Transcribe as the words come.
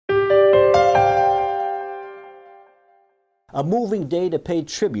A moving day to pay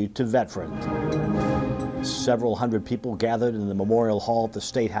tribute to veterans. Several hundred people gathered in the Memorial Hall at the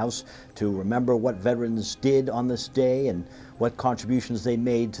State House to remember what veterans did on this day and what contributions they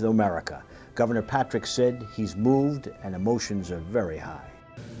made to America. Governor Patrick said he's moved and emotions are very high.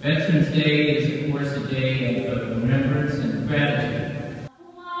 Veterans Day is, of course, a day of remembrance and gratitude.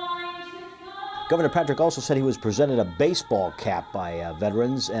 Governor Patrick also said he was presented a baseball cap by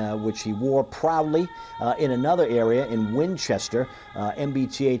veterans, which he wore proudly. In another area in Winchester,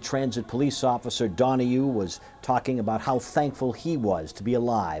 MBTA transit police officer Donohue was talking about how thankful he was to be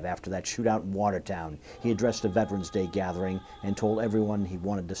alive after that shootout in Watertown. He addressed a Veterans Day gathering and told everyone he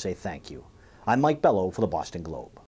wanted to say thank you. I'm Mike Bello for the Boston Globe.